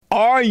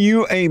Are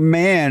you a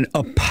man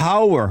of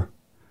power?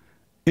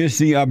 Is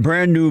the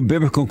brand new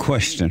biblical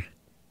question.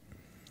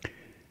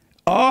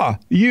 Are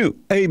you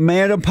a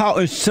man of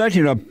power? It's such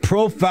a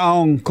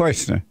profound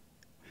question.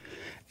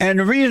 And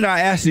the reason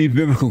I ask these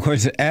biblical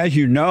questions, as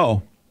you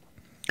know,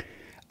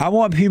 I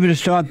want people to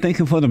start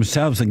thinking for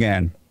themselves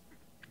again.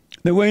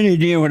 The way they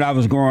did when I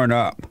was growing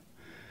up.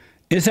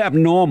 It's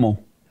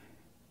abnormal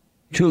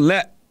to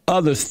let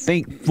others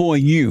think for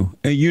you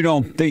and you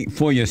don't think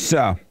for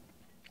yourself.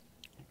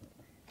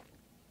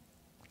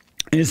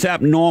 It's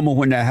abnormal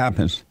when that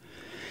happens.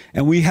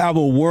 And we have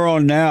a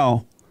world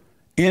now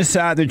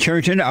inside the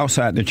church and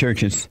outside the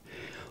churches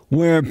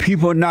where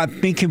people are not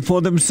thinking for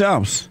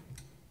themselves.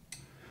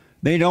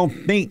 They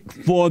don't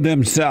think for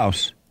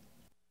themselves.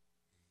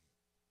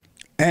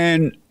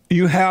 And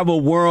you have a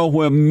world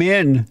where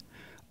men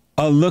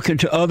are looking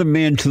to other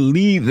men to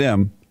lead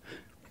them,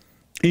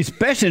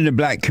 especially in the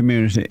black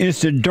community.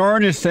 It's the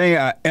darndest thing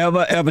I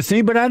ever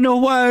seen, but I know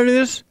why it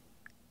is.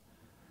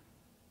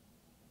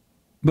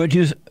 But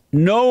just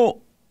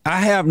know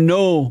I have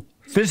no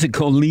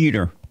physical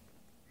leader.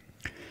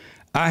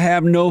 I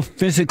have no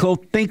physical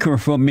thinker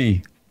for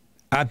me.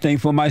 I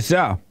think for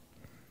myself.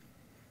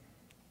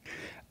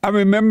 I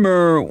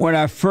remember when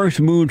I first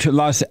moved to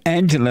Los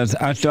Angeles,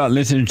 I started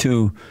listening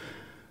to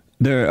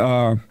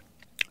the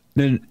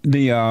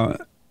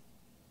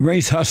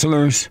race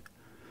hustlers,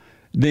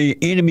 the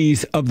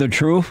enemies of the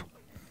truth,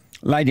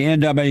 like the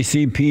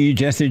NAACP,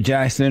 Jesse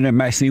Jackson and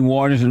Maxine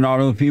Waters and all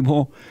those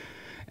people.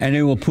 And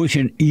they were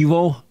pushing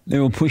evil. They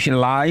were pushing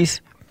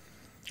lies.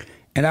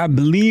 And I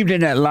believed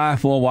in that lie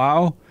for a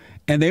while.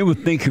 And they were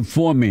thinking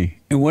for me.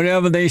 And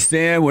whatever they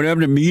said,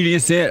 whatever the media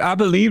said, I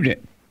believed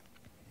it.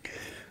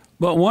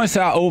 But once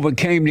I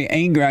overcame the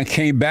anger, I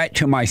came back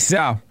to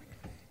myself.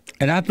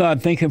 And I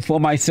started thinking for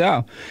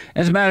myself.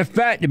 As a matter of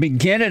fact, the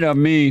beginning of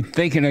me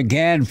thinking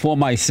again for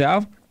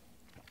myself,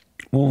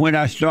 well, when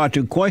I start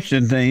to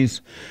question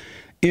things,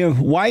 if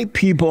white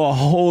people are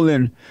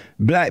holding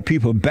black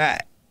people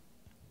back,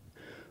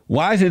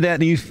 why is it that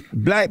these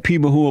black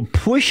people who are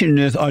pushing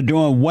this are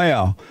doing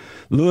well?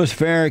 Louis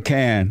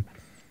Farrakhan,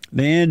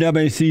 the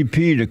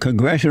NAACP, the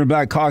Congressional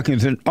Black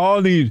Caucus, and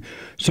all these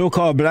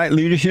so-called black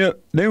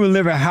leadership, they were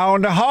living high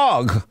on the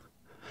hog.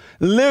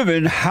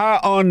 Living high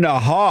on the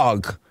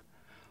hog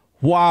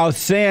while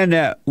saying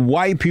that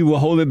white people were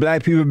holding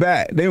black people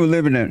back. They were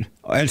living in,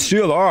 and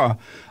still are,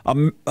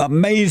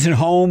 amazing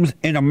homes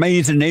in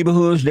amazing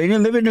neighborhoods. They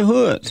didn't live in the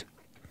hoods.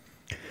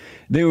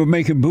 They were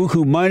making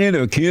buku money.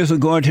 Their kids were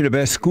going to the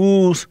best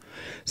schools.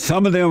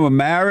 Some of them were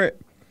married.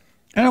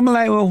 And I'm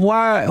like, well,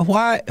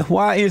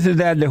 why is it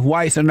that the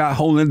whites are not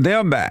holding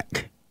them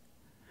back?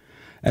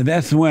 And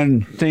that's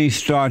when things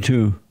start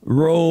to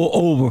roll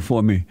over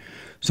for me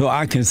so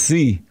I can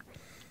see.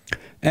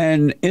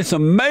 And it's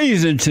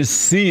amazing to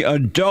see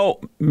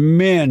adult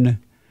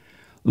men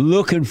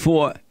looking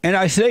for, and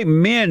I say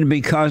men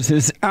because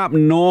it's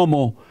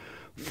abnormal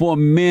for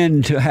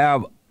men to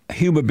have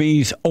human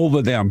beings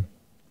over them.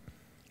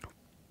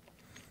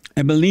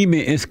 And believe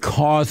me, it's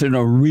causing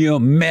a real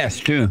mess,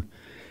 too.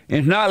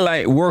 It's not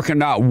like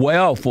working out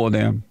well for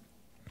them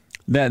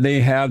that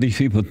they have these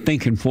people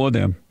thinking for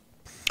them.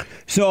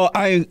 So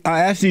I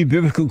ask these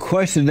biblical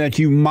questions that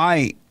you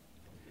might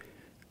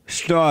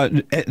start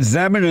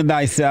examining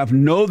thyself,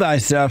 know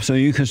thyself, so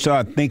you can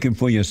start thinking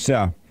for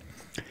yourself.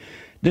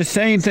 The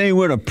same thing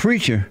with a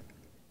preacher.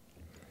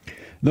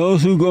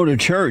 Those who go to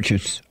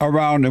churches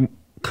around the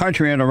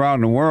country and around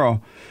the world,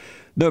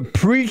 the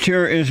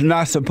preacher is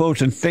not supposed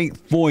to think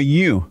for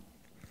you.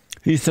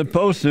 He's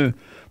supposed to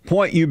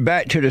point you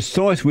back to the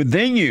source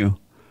within you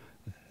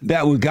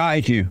that will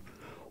guide you.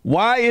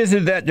 Why is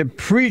it that the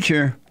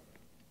preacher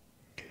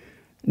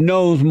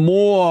knows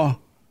more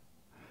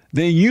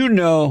than you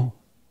know,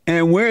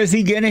 and where is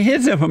he getting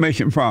his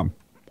information from?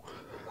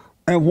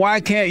 And why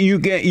can't you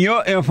get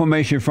your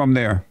information from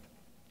there?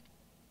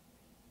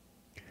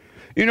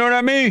 You know what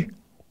I mean?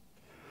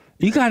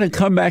 You got to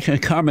come back to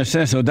common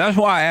sense. So that's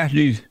why I ask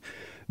these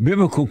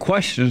biblical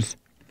questions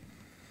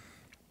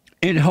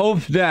in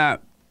hopes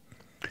that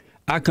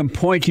I can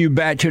point you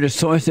back to the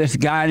source that's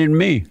guiding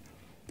me.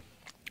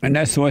 And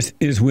that source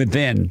is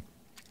within.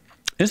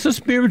 It's a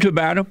spiritual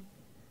battle.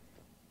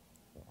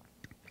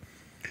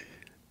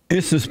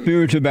 It's a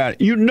spiritual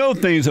battle. You know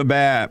things are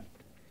bad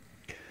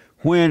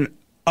when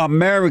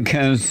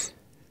Americans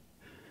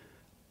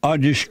are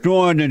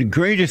destroying the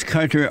greatest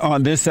country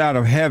on this side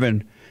of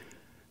heaven,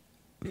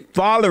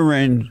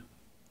 following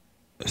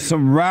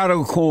some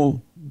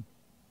radical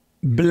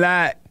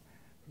black,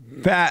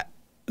 fat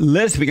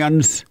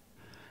lesbians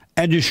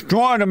and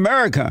destroying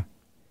America.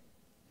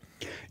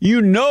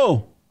 You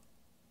know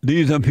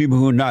these are people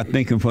who are not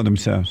thinking for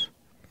themselves.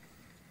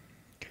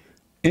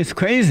 It's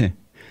crazy.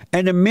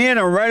 And the men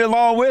are right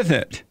along with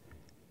it.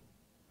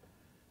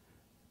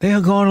 They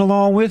are going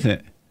along with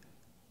it.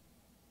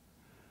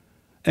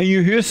 And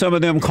you hear some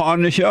of them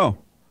calling the show.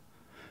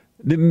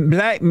 The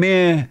black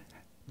men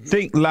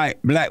think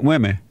like black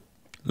women,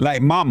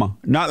 like mama,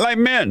 not like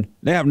men.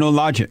 They have no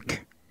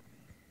logic.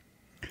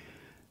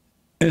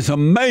 It's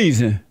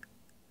amazing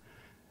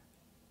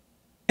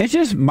It's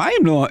just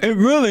mind-blowing. It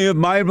really is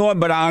mind-blowing,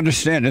 but I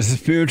understand. It's a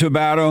spiritual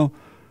battle.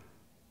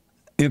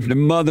 If the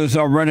mothers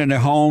are running their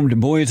home, the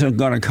boys are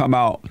going to come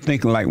out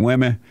thinking like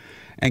women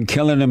and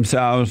killing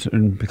themselves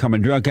and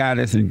becoming drug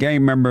addicts and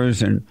gang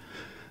members and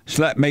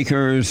slut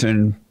makers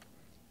and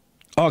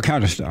all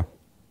kinds of stuff.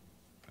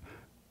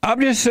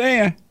 I'm just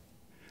saying.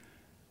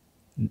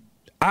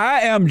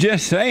 I am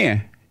just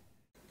saying.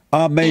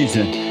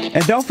 Amazing.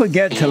 And don't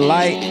forget to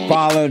like,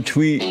 follow,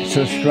 tweet,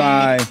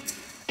 subscribe,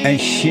 and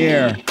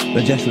share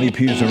the Jesse Lee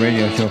Peterson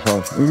Radio Show,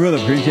 folks. We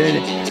really appreciate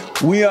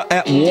it. We are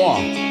at war.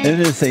 It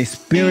is a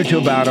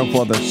spiritual battle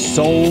for the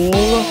soul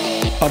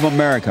of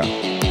America.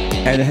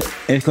 And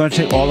it's going to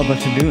take all of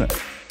us to do it.